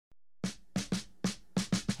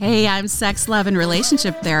Hey, I'm sex, love, and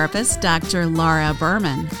relationship therapist, Dr. Laura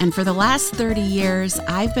Berman. And for the last 30 years,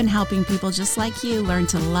 I've been helping people just like you learn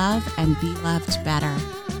to love and be loved better.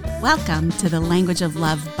 Welcome to the Language of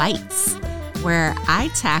Love Bites, where I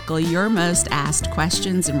tackle your most asked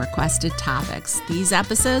questions and requested topics. These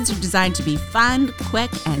episodes are designed to be fun, quick,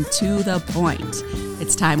 and to the point.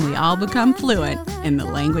 It's time we all become fluent in the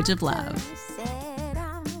language of love.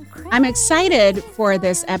 I'm excited for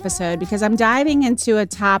this episode because I'm diving into a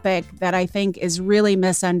topic that I think is really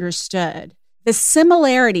misunderstood. The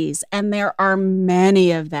similarities, and there are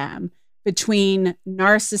many of them, between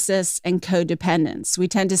narcissists and codependents. We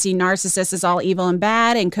tend to see narcissists as all evil and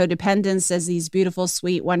bad and codependents as these beautiful,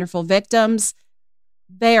 sweet, wonderful victims.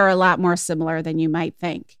 They are a lot more similar than you might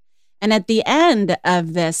think. And at the end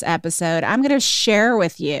of this episode, I'm going to share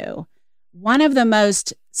with you one of the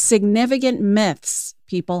most significant myths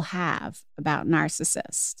people have about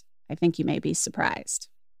narcissists. I think you may be surprised.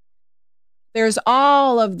 There's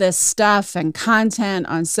all of this stuff and content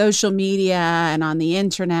on social media and on the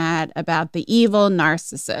internet about the evil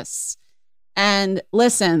narcissists. And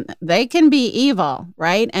listen, they can be evil,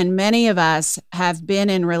 right? And many of us have been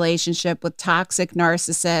in relationship with toxic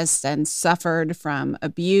narcissists and suffered from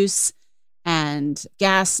abuse and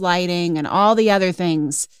gaslighting and all the other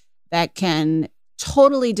things that can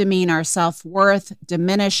totally demean our self-worth,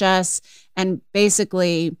 diminish us, and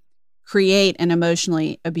basically create an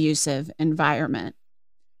emotionally abusive environment.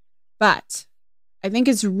 But I think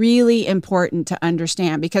it's really important to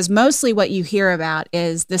understand, because mostly what you hear about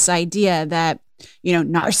is this idea that,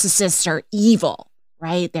 narcissists are evil,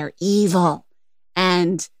 right? They're evil.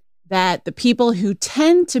 And that the people who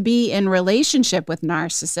tend to be in relationship with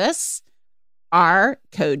narcissists are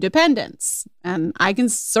codependents. And I can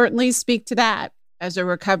certainly speak to that as a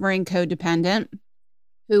recovering codependent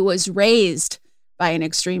who was raised by an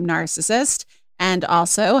extreme narcissist and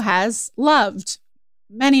also has loved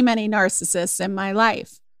many, many narcissists in my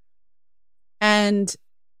life. And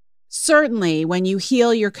certainly when you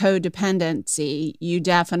heal your codependency, you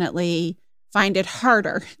definitely find it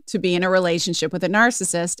harder to be in a relationship with a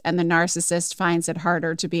narcissist, and the narcissist finds it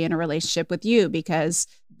harder to be in a relationship with you, because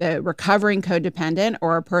the recovering codependent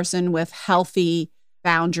or a person with healthy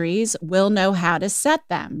boundaries will know how to set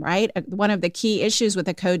them, right? One of the key issues with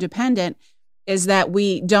a codependent is that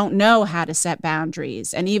we don't know how to set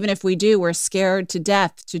boundaries. And even if we do, we're scared to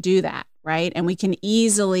death to do that, right? And we can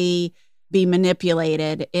easily be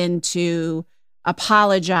manipulated into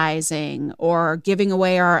apologizing or giving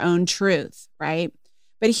away our own truth, right?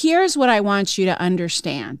 But here's what I want you to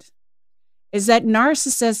understand, is that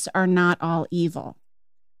narcissists are not all evil.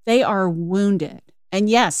 They are wounded. And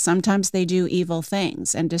yes, sometimes they do evil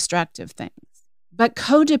things and destructive things. But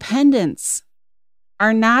codependents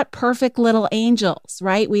are not perfect little angels,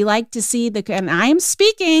 right? We like to see and I'm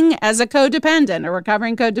speaking as a codependent, a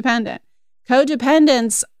recovering codependent.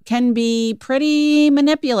 Codependents can be pretty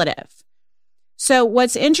manipulative. So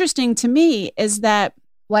what's interesting to me is that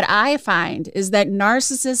what I find is that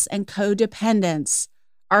narcissists and codependents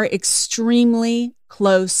are extremely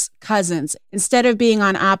close cousins. Instead of being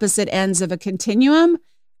on opposite ends of a continuum,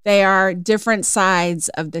 they are different sides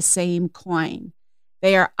of the same coin.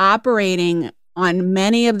 They are operating on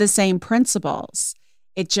many of the same principles.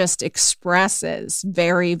 It just expresses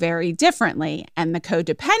very, very differently. And the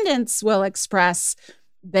codependents will express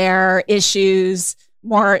their issues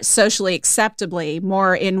more socially acceptably,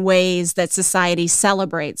 more in ways that society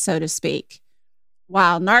celebrates, so to speak.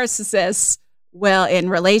 While narcissists will, in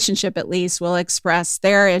relationship at least, will express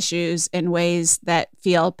their issues in ways that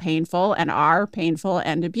feel painful and are painful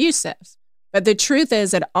and abusive. But the truth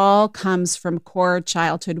is, it all comes from core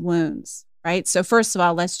childhood wounds, right? So first of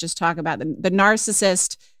all, let's just talk about the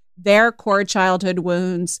narcissist. Their core childhood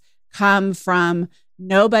wounds come from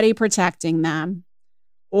nobody protecting them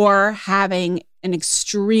or having an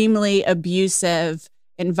extremely abusive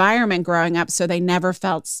environment growing up, so they never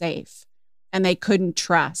felt safe and they couldn't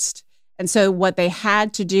trust. And so what they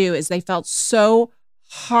had to do is they felt so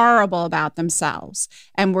horrible about themselves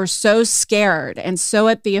and were so scared and so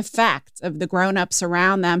at the effect of the grown-ups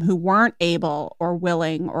around them who weren't able or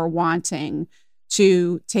willing or wanting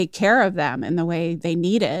to take care of them in the way they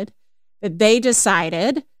needed, that they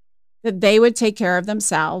decided that they would take care of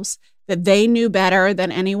themselves, that they knew better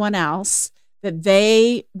than anyone else, that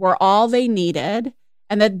they were all they needed,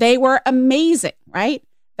 and that they were amazing, right?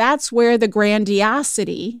 That's where the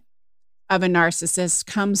grandiosity of a narcissist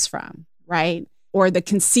comes from, right? Or the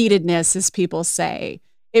conceitedness, as people say.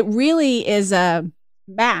 It really is a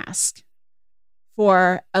mask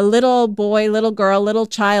for a little boy, little girl, little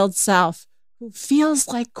child self who feels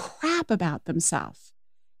like crap about themselves.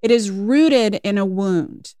 It is rooted in a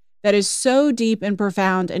wound that is so deep and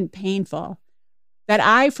profound and painful that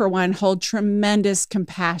I, for one, hold tremendous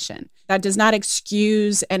compassion. That does not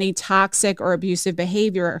excuse any toxic or abusive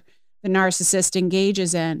behavior the narcissist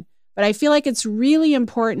engages in. But I feel like it's really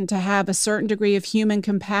important to have a certain degree of human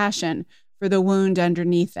compassion for the wound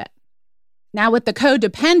underneath it. Now, with the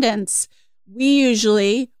codependents, we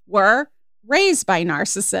usually were raised by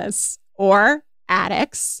narcissists or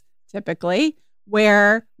addicts, typically,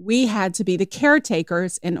 where we had to be the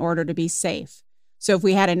caretakers in order to be safe. So if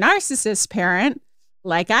we had a narcissist parent,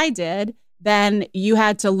 like I did, then you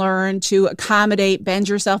had to learn to accommodate, bend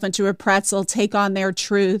yourself into a pretzel, take on their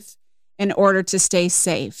truth in order to stay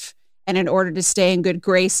safe and in order to stay in good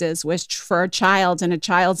graces, which for a child, in a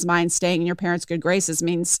child's mind, staying in your parents' good graces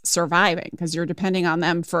means surviving because you're depending on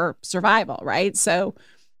them for survival, right? So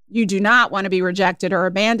you do not want to be rejected or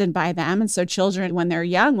abandoned by them. And so children, when they're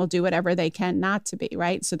young, will do whatever they can not to be,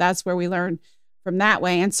 right? So that's where we learn from that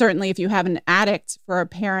way. And certainly if you have an addict for a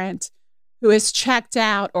parent who is checked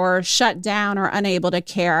out or shut down or unable to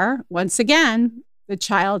care, once again, the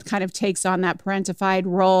child kind of takes on that parentified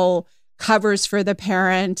role, covers for the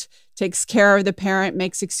parent, takes care of the parent,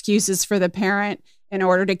 makes excuses for the parent in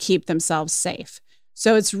order to keep themselves safe.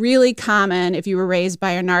 So it's really common if you were raised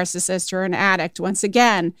by a narcissist or an addict, once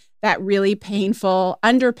again, that really painful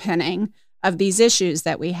underpinning of these issues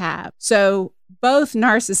that we have. So both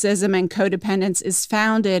narcissism and codependence is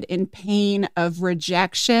founded in pain of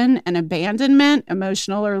rejection and abandonment,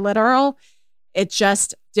 emotional or literal. It's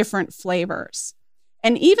just different flavors.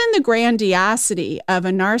 And even the grandiosity of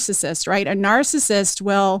a narcissist, right? A narcissist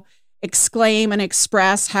will exclaim and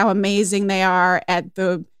express how amazing they are at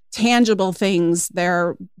the tangible things,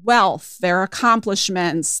 their wealth, their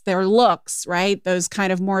accomplishments, their looks, right? Those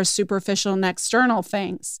kind of more superficial and external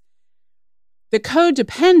things. The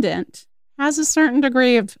codependent has a certain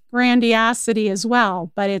degree of grandiosity as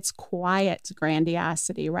well, but it's quiet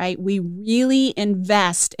grandiosity, right? We really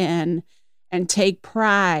invest in and take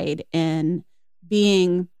pride in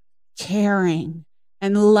being caring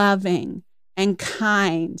and loving and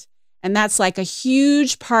kind. And that's like a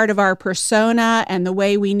huge part of our persona and the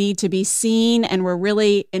way we need to be seen. And we're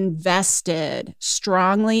really invested,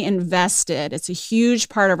 strongly invested. It's a huge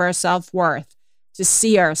part of our self-worth to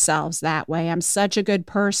see ourselves that way. I'm such a good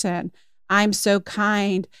person. I'm so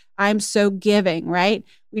kind. I'm so giving, right?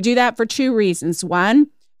 We do that for two reasons. One,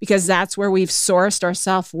 because that's where we've sourced our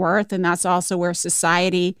self-worth. And that's also where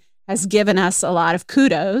society has given us a lot of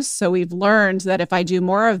kudos. So we've learned that if I do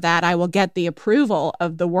more of that, I will get the approval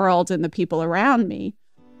of the world and the people around me.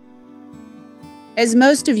 As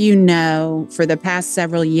most of you know, for the past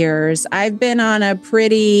several years, I've been on a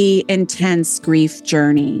pretty intense grief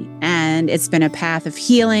journey, and it's been a path of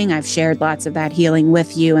healing. I've shared lots of that healing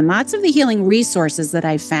with you and lots of the healing resources that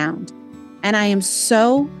I've found. And I am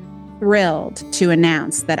so thrilled to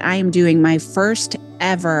announce that I am doing my first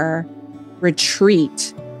ever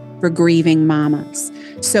retreat for grieving mamas.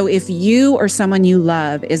 So if you or someone you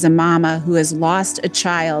love is a mama who has lost a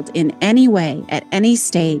child in any way, at any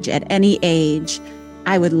stage, at any age,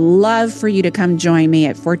 I would love for you to come join me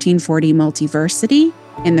at 1440 Multiversity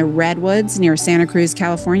in the Redwoods near Santa Cruz,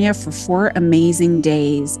 California for 4 amazing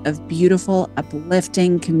days of beautiful,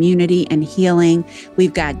 uplifting community and healing.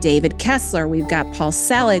 We've got David Kessler, we've got Paul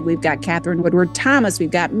Selig, we've got Catherine Woodward Thomas,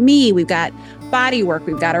 we've got me, we've got body work,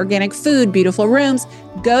 we've got organic food, beautiful rooms.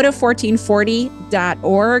 Go to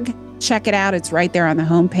 1440.org. Check it out. It's right there on the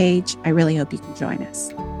homepage. I really hope you can join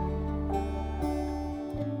us.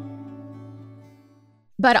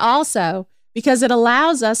 But also, because it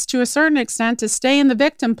allows us to a certain extent to stay in the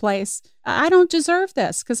victim place. I don't deserve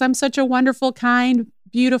this because I'm such a wonderful, kind,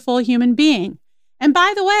 beautiful human being. And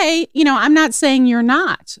by the way, I'm not saying you're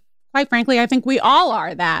not. Quite frankly, I think we all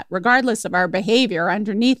are that, regardless of our behavior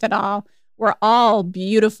underneath it all. We're all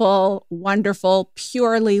beautiful, wonderful,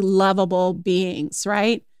 purely lovable beings,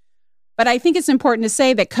 right? But I think it's important to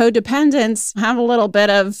say that codependents have a little bit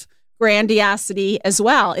of grandiosity as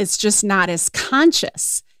well. It's just not as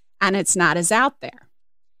conscious and it's not as out there.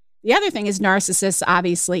 The other thing is narcissists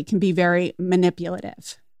obviously can be very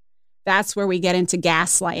manipulative. That's where we get into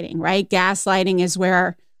gaslighting, right? Gaslighting is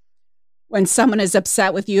where when someone is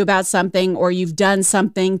upset with you about something or you've done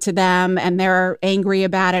something to them and they're angry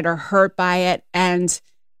about it or hurt by it, and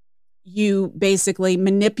you basically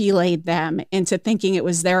manipulate them into thinking it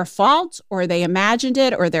was their fault or they imagined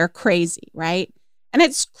it or they're crazy, right? And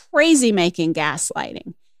it's crazy making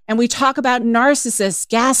gaslighting. And we talk about narcissists,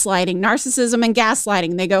 gaslighting, narcissism and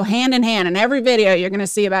gaslighting. They go hand in hand. In every video you're going to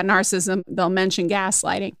see about narcissism, they'll mention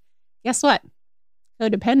gaslighting. Guess what?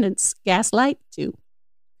 Codependents gaslight too.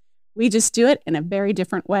 We just do it in a very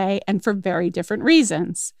different way and for very different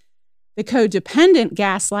reasons. The codependent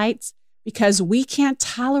gaslights because we can't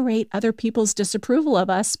tolerate other people's disapproval of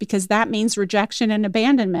us because that means rejection and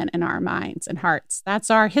abandonment in our minds and hearts.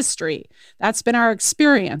 That's our history. That's been our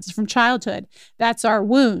experience from childhood. That's our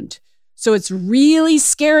wound. So it's really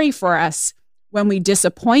scary for us when we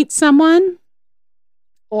disappoint someone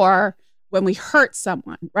or when we hurt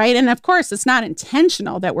someone, right? And of course, it's not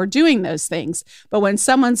intentional that we're doing those things. But when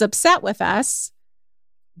someone's upset with us,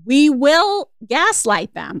 we will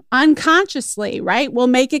gaslight them unconsciously, right? We'll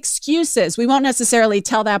make excuses. We won't necessarily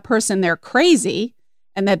tell that person they're crazy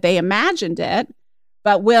and that they imagined it,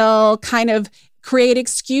 but we'll kind of create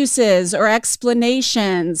excuses or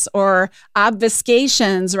explanations or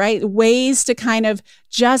obfuscations, right? Ways to kind of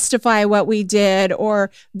justify what we did or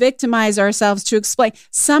victimize ourselves to explain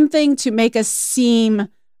something to make us seem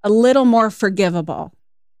a little more forgivable,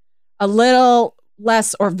 a little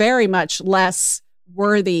less or very much less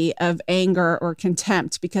worthy of anger or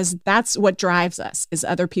contempt, because that's what drives us is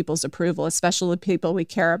other people's approval, especially the people we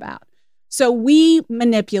care about. So we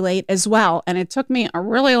manipulate as well. And it took me a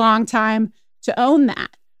really long time to own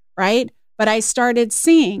that, right? But I started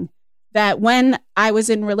seeing that when I was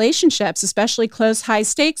in relationships, especially close, high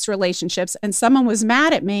stakes relationships, and someone was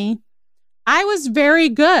mad at me, I was very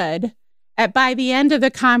good at, by the end of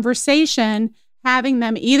the conversation, having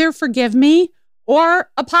them either forgive me or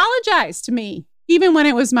apologize to me, even when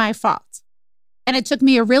it was my fault. And it took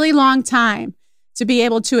me a really long time to be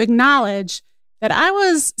able to acknowledge that I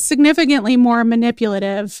was significantly more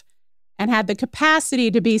manipulative and had the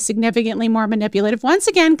capacity to be significantly more manipulative. Once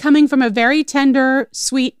again, coming from a very tender,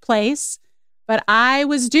 sweet place, but I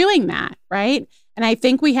was doing that, right? And I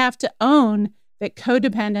think we have to own that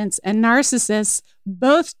codependents and narcissists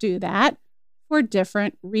both do that for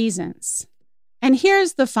different reasons. And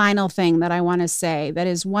here's the final thing that I want to say that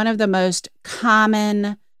is one of the most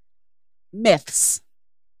common myths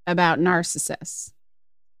about narcissists.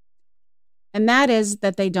 And that is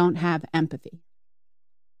that they don't have empathy.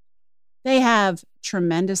 They have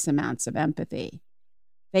tremendous amounts of empathy.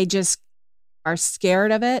 They just are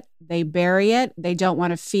scared of it. They bury it. They don't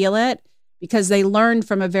want to feel it because they learned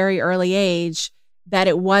from a very early age that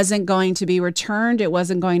it wasn't going to be returned. It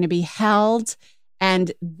wasn't going to be held.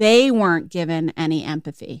 And they weren't given any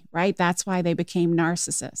empathy, right? That's why they became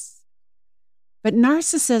narcissists. But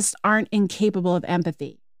narcissists aren't incapable of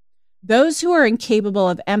empathy. Those who are incapable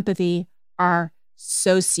of empathy are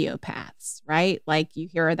sociopaths, right? Like you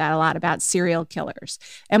hear that a lot about serial killers.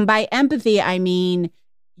 And by empathy, I mean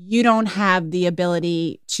you don't have the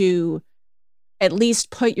ability to at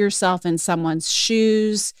least put yourself in someone's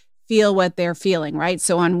shoes, feel what they're feeling, right?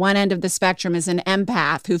 So on one end of the spectrum is an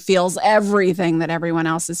empath who feels everything that everyone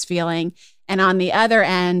else is feeling. And on the other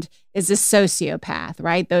end is a sociopath,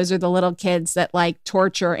 right? Those are the little kids that like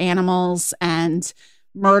torture animals and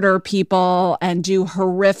murder people and do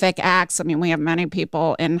horrific acts. I mean, we have many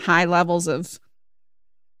people in high levels of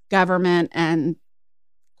government and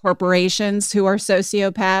corporations who are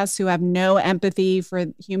sociopaths, who have no empathy for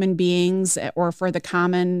human beings or for the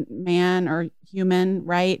common man or human,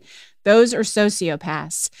 right? Those are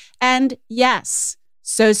sociopaths. And yes,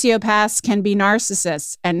 sociopaths can be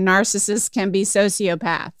narcissists and narcissists can be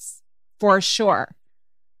sociopaths for sure.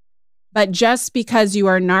 But just because you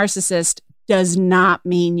are a narcissist does not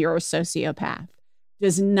mean you're a sociopath,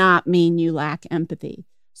 does not mean you lack empathy.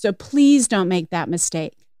 So please don't make that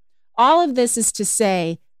mistake. All of this is to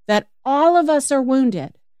say that all of us are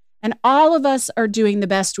wounded and all of us are doing the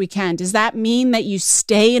best we can. Does that mean that you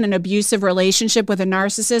stay in an abusive relationship with a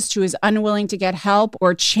narcissist who is unwilling to get help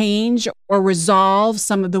or change or resolve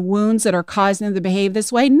some of the wounds that are causing them to behave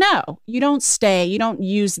this way? No, you don't stay. You don't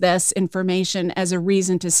use this information as a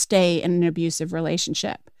reason to stay in an abusive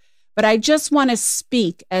relationship. But I just want to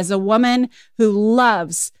speak as a woman who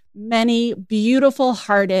loves many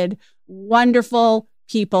beautiful-hearted, wonderful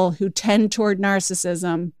people who tend toward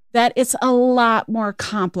narcissism, that it's a lot more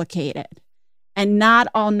complicated. And not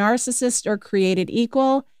all narcissists are created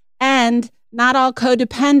equal, and not all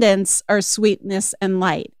codependents are sweetness and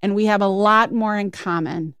light. And we have a lot more in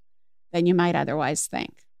common than you might otherwise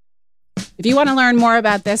think. If you want to learn more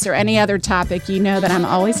about this or any other topic, you know that I'm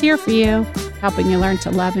always here for you, helping you learn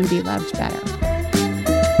to love and be loved better.